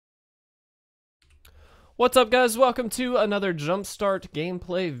What's up, guys? Welcome to another Jumpstart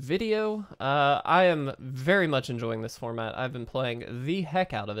gameplay video. I am very much enjoying this format. I've been playing the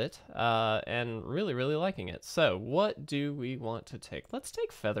heck out of it, and really liking it. So, what do we want to take? Let's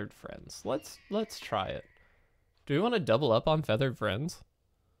take Feathered Friends. Let's try it. Do we want to double up on Feathered Friends?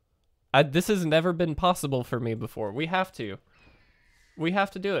 This has never been possible for me before. We have to. We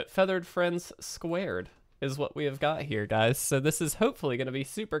have to do it. Feathered Friends squared is what we have got here, guys. So this is hopefully going to be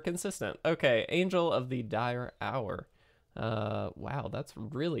super consistent. Okay, Angel of the Dire Hour. Wow, that's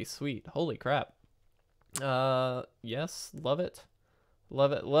really sweet. Holy crap. Yes, love it.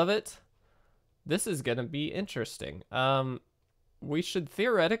 Love it, love it. This is going to be interesting. We should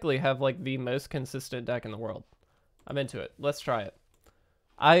theoretically have like the most consistent deck in the world. I'm into it. Let's try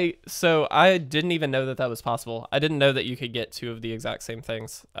it. So I didn't even know that that was possible. I didn't know that you could get two of the exact same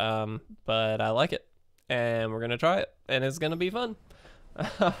things. But I like it. And we're going to try it, and it's going to be fun.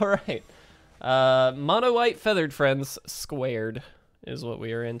 All right. Mono White Feathered Friends squared is what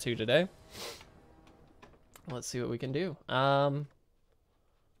we are into today. Let's see what we can do.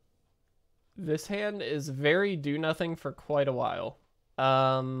 This hand is very do-nothing for quite a while.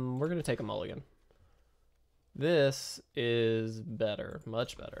 We're going to take a mulligan. This is better.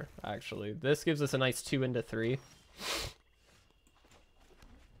 Much better, actually. This gives us a nice 2 into 3.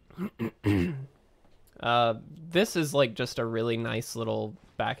 This is like just a really nice little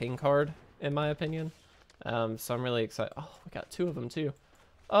backing card, in my opinion. So I'm really excited. Oh, we got 2 of them too.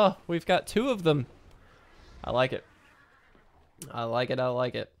 Oh, we've got 2 of them. I like it. I like it. I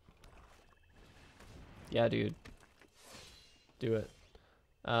like it. Yeah, dude. Do it.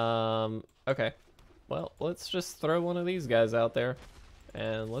 Okay. Well, let's just throw one of these guys out there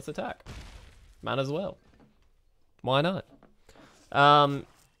and let's attack. Might as well. Why not?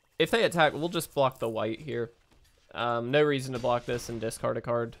 If they attack, we'll just block the white here. No reason to block this and discard a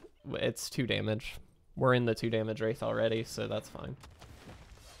card. It's 2 damage. We're in the 2 damage wraith already, so that's fine.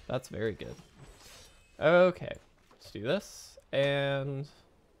 That's very good. Okay, let's do this. And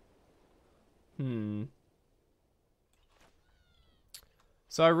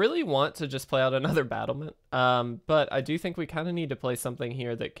so I really want to just play out another battlement, but I do think we kind of need to play something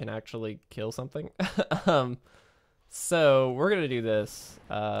here that can actually kill something. So we're going to do this.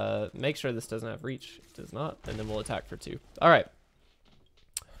 Make sure this doesn't have reach. It does not. And then we'll attack for 2. All right.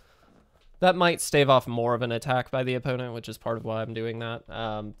 That might stave off more of an attack by the opponent, which is part of why I'm doing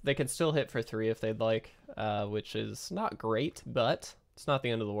that. They can still hit for 3 if they'd like, which is not great, but it's not the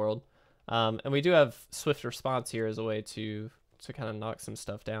end of the world. And we do have Swift Response here as a way to kind of knock some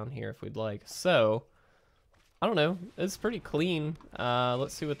stuff down here if we'd like. So, I don't know. It's pretty clean.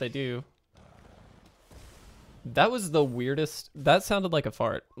 Let's see what they do. That was the weirdest. That sounded like a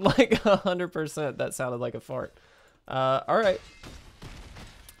fart. Like 100% that sounded like a fart. All right.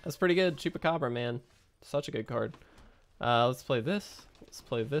 That's pretty good. Chupacabra, man. Such a good card. Let's play this. Let's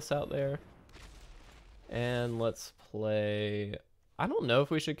play this out there. And let's play... I don't know if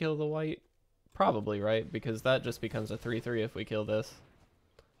we should kill the white. Probably, right? Because that just becomes a 3/3 if we kill this.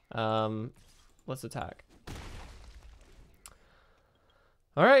 Let's attack.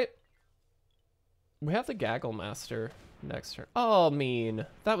 All right. We have the Gaggle Master next turn. Oh, mean.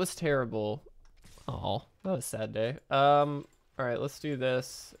 That was terrible. Oh, that was a sad day. All right, let's do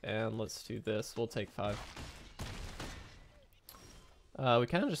this, and let's do this. We'll take 5. We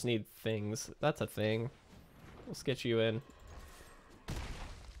kind of just need things. That's a thing. Let's get you in.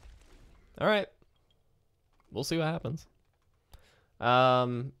 All right. We'll see what happens.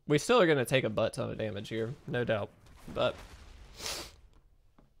 We still are going to take a butt ton of damage here, no doubt. But...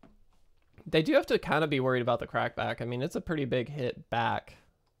 they do have to kind of be worried about the crackback. I mean, it's a pretty big hit back.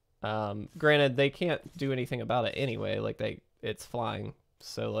 Granted, they can't do anything about it anyway. Like, it's flying.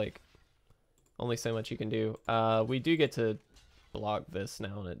 So, like, only so much you can do. We do get to block this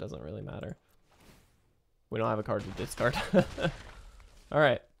now, and it doesn't really matter. We don't have a card to discard. All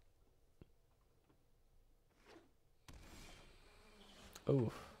right.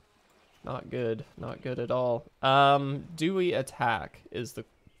 Oh, not good. Not good at all. Do we attack is the...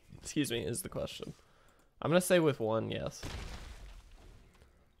 excuse me, is the question. I'm going to say with 1, yes.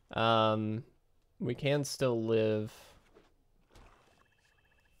 We can still live.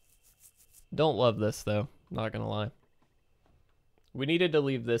 Don't love this, though. Not going to lie. We needed to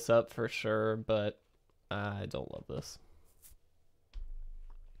leave this up for sure, but I don't love this.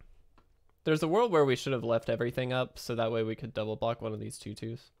 There's a world where we should have left everything up, so that way we could double block one of these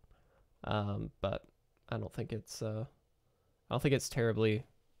 2/2s. But I don't think it's terribly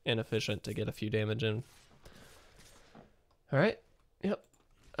inefficient to get a few damage in. All right. Yep.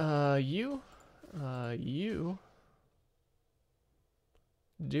 You.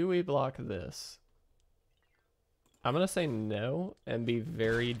 Do we block this? I'm gonna say no and be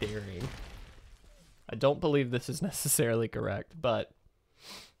very daring. I don't believe this is necessarily correct, but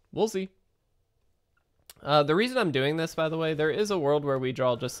we'll see. The reason I'm doing this, by the way, there is a world where we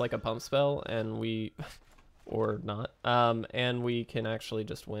draw just like a pump spell and we, or not, and we can actually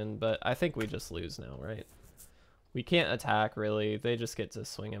just win, but I think we just lose now, right? We can't attack, really. They just get to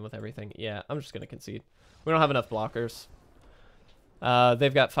swing in with everything. Yeah, I'm just going to concede. We don't have enough blockers.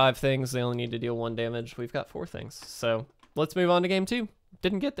 They've got 5 things. They only need to deal 1 damage. We've got 4 things. So let's move on to game 2.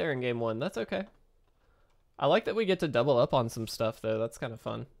 Didn't get there in game 1. That's okay. I like that we get to double up on some stuff, though. That's kind of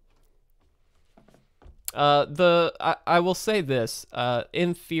fun. I will say this.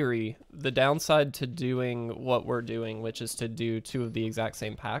 In theory, the downside to doing what we're doing, which is to do 2 of the exact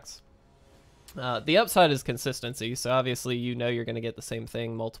same packs, the upside is consistency, so obviously you know you're going to get the same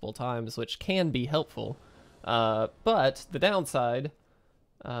thing multiple times, which can be helpful. But the downside,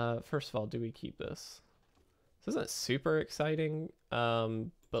 first of all, do we keep this? This isn't super exciting,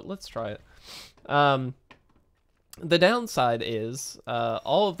 but let's try it. The downside is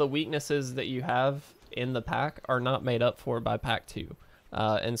all of the weaknesses that you have in the pack are not made up for by pack 2.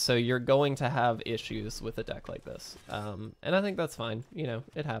 And so you're going to have issues with a deck like this. And I think that's fine. You know,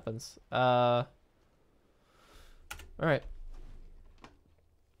 it happens. All right.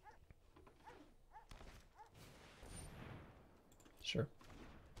 Sure.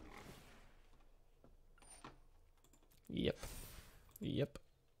 Yep. Yep.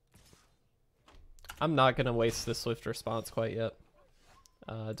 I'm not going to waste the swift response quite yet.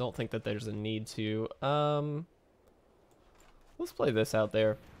 I don't think that there's a need to. Let's play this out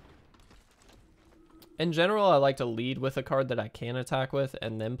there. In general, I like to lead with a card that I can attack with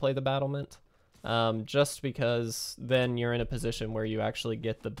and then play the battlement. Just because then you're in a position where you actually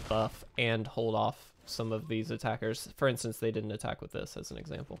get the buff and hold off some of these attackers. For instance, they didn't attack with this as an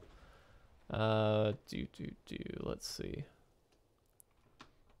example. Let's see.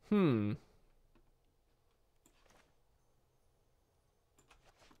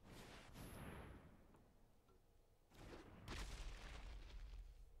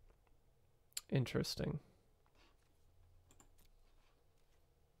 Interesting.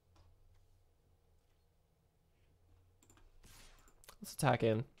 Let's attack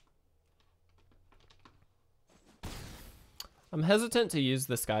in. I'm hesitant to use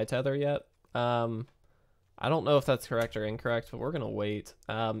the Sky Tether yet. I don't know if that's correct or incorrect, but we're going to wait.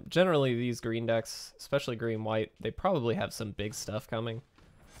 Generally, these green decks, especially green-white, they probably have some big stuff coming.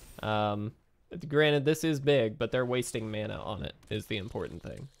 Granted, this is big, but they're wasting mana on it is the important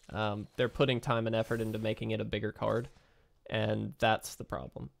thing. They're putting time and effort into making it a bigger card, and that's the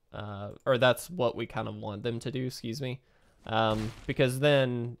problem. Or that's what we kind of want them to do, excuse me. Because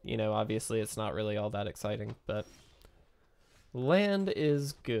then, you know, obviously it's not really all that exciting, but land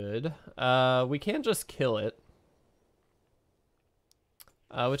is good. We can just kill it,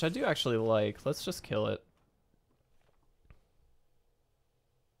 which I do actually like. Let's just kill it.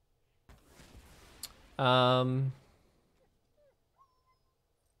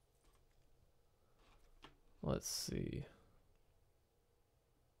 Let's see.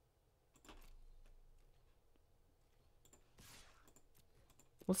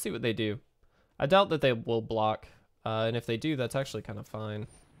 Let's see what they do. I doubt that they will block, and if they do, that's actually kind of fine.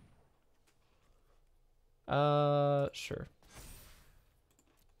 Sure.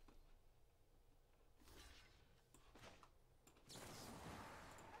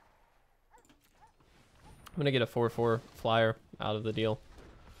 I'm gonna get a 4/4 flyer out of the deal,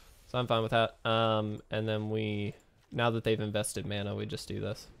 so I'm fine with that. And then now that they've invested mana, we just do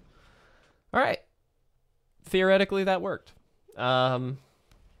this. All right. Theoretically, that worked.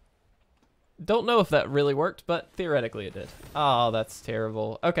 Don't know if that really worked, but theoretically it did. Oh, that's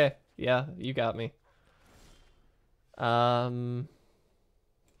terrible. Okay, yeah, you got me. We'll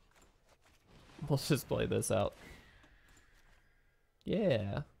just play this out.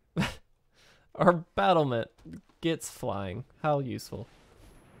 Yeah. Our battlement gets flying. How useful.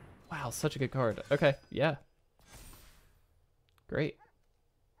 Wow, such a good card. Okay, yeah. Great.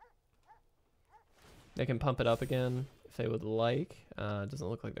 They can pump it up again if they would like. It doesn't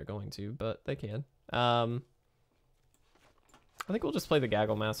look like they're going to, but they can. I think we'll just play the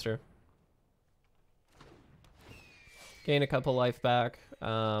Gaggle Master. Gain a couple life back.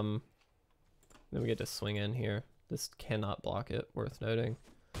 Then we get to swing in here. This cannot block it, worth noting.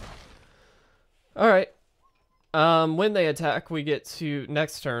 Alright. When they attack, we get to,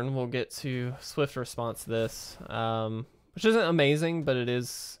 next turn, we'll get to Swift Response this. Which isn't amazing, but it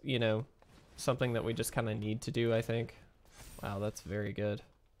is, you know, something that we just kind of need to do, I think. Wow, that's very good.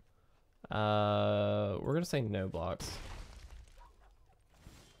 We're going to say no blocks.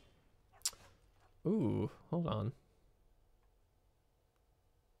 Ooh, hold on.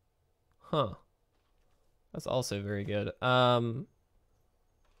 Huh. That's also very good. Oh,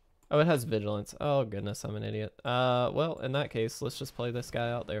 it has vigilance. Oh goodness, I'm an idiot. Well, in that case, let's just play this guy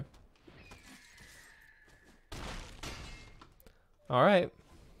out there. All right.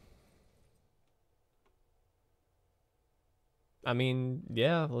 I mean,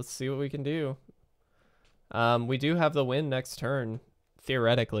 yeah, let's see what we can do. We do have the win next turn,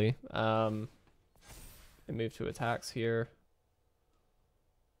 theoretically. And move to attacks here.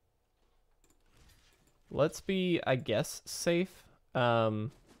 Let's be, I guess, safe.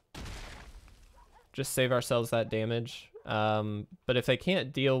 Just save ourselves that damage. But if they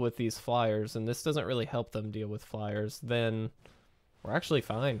can't deal with these flyers, and this doesn't really help them deal with flyers, then we're actually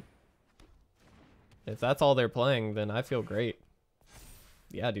fine. If that's all they're playing, then I feel great.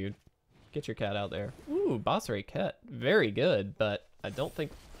 Yeah, dude. Get your cat out there. Ooh, boss rate cat. Very good, but I don't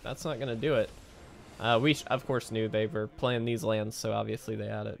think that's not going to do it. We, of course, knew they were playing these lands, so obviously they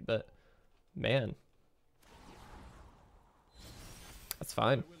had it, but man. That's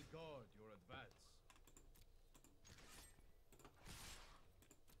fine.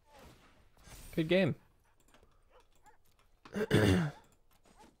 Good game.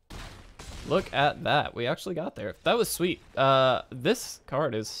 Look at that. We actually got there. That was sweet. This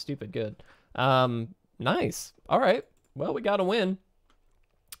card is stupid good. Nice. All right. Well, we got a win.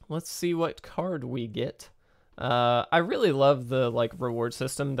 Let's see what card we get. I really love the like reward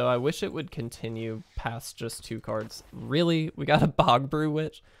system, though I wish it would continue past just 2 cards. Really? We got a Bog Brew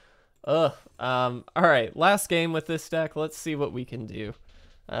Witch? Ugh. All right. Last game with this deck. Let's see what we can do.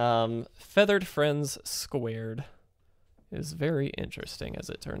 Feathered Friends Squared is very interesting, as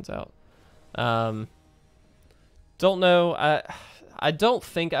it turns out. Don't know. I don't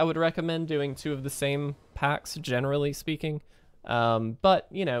think I would recommend doing 2 of the same packs, generally speaking. But,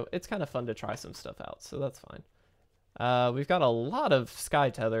 you know, it's kind of fun to try some stuff out, so that's fine. We've got a lot of Sky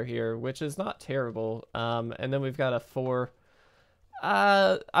Tether here, which is not terrible. And then we've got a 4.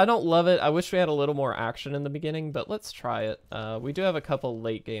 I don't love it. I wish we had a little more action in the beginning, but let's try it. We do have a couple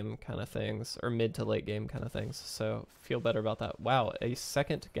late game kind of things, or mid to late game kind of things, so feel better about that. Wow, a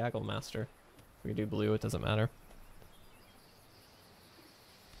second Gaggle Master. We do blue, it doesn't matter.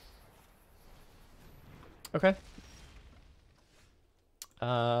 Okay.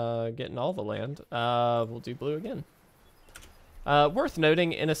 Getting all the land. We'll do blue again. Worth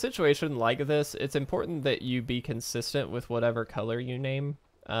noting, in a situation like this, it's important that you be consistent with whatever color you name,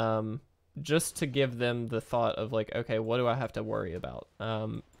 just to give them the thought of like, okay, what do I have to worry about?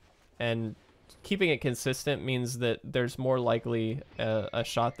 And keeping it consistent means that there's more likely a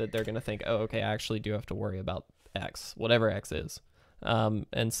shot that they're going to think, oh, okay, I actually do have to worry about X, whatever X is.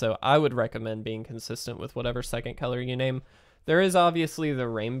 And so I would recommend being consistent with whatever second color you name. There is obviously the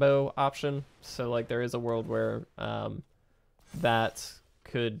rainbow option, so like there is a world where that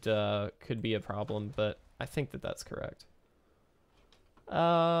could be a problem, but I think that that's correct.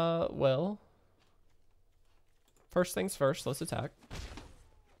 Well, first things first, let's attack.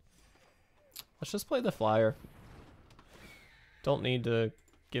 Let's just play the flyer. Don't need to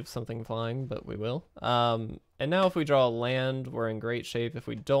give something flying, but we will. And now if we draw a land, we're in great shape. If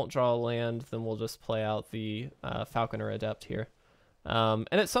we don't draw a land, then we'll just play out the Falconer Adept here. And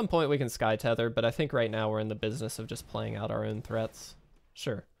at some point we can Sky Tether, but I think right now we're in the business of just playing out our own threats.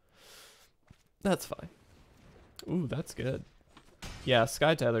 Sure. That's fine. Ooh, that's good. Yeah,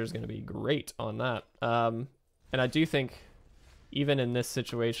 Sky Tether is going to be great on that. And I do think, even in this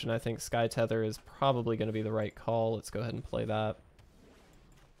situation, I think Sky Tether is probably going to be the right call. Let's go ahead and play that.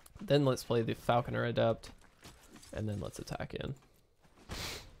 Then let's play the Falconer Adept. And then let's attack in.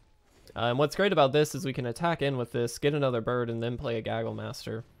 And what's great about this is we can attack in with this, get another bird, and then play a Gaggle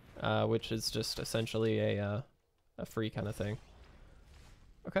Master, which is just essentially a free kind of thing.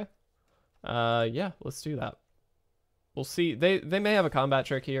 Okay. Yeah, let's do that. We'll see. They may have a combat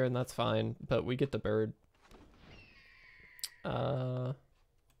trick here, and that's fine, but we get the bird. Yeah.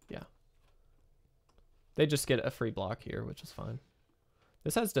 They just get a free block here, which is fine.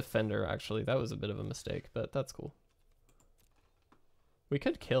 This has Defender, actually. That was a bit of a mistake, but that's cool. We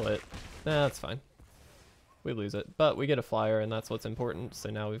could kill it. Nah, that's fine. We lose it, but we get a flyer, and that's what's important. So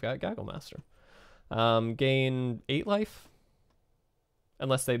now we've got Gaggle Master. Gain 8 life.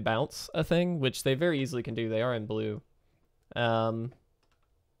 Unless they bounce a thing, which they very easily can do. They are in blue. But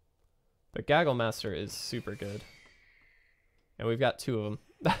Gaggle Master is super good. And we've got 2 of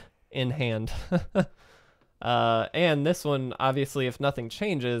them in hand. And this one, obviously, if nothing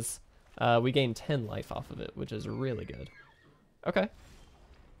changes, we gain 10 life off of it, which is really good. Okay.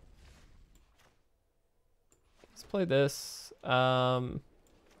 Let's play this. We're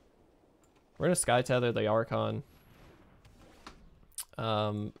going to Sky Tether the Archon.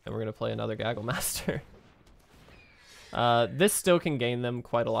 And we're going to play another Gaggle Master. This still can gain them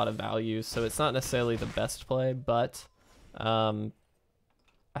quite a lot of value, so it's not necessarily the best play, but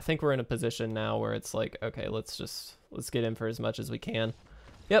I think we're in a position now where it's like, okay, let's get in for as much as we can.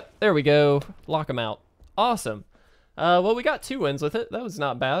 Yep, there we go. Lock them out. Awesome. Well, we got 2 wins with it. That was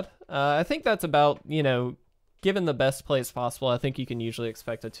not bad. I think that's about, you know, given the best plays possible, I think you can usually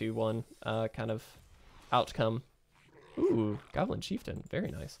expect a 2-1 kind of outcome. Ooh, Goblin Chieftain.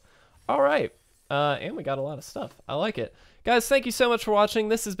 Very nice. All right. And we got a lot of stuff. I like it. Guys, thank you so much for watching.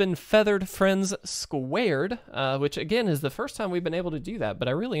 This has been Feathered Friends Squared, which, again, is the first time we've been able to do that, but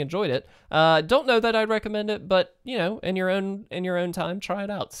I really enjoyed it. Don't know that I'd recommend it, but, you know, in your own time, try it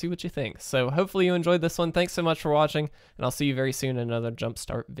out. See what you think. So hopefully you enjoyed this one. Thanks so much for watching, and I'll see you very soon in another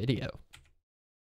Jumpstart video.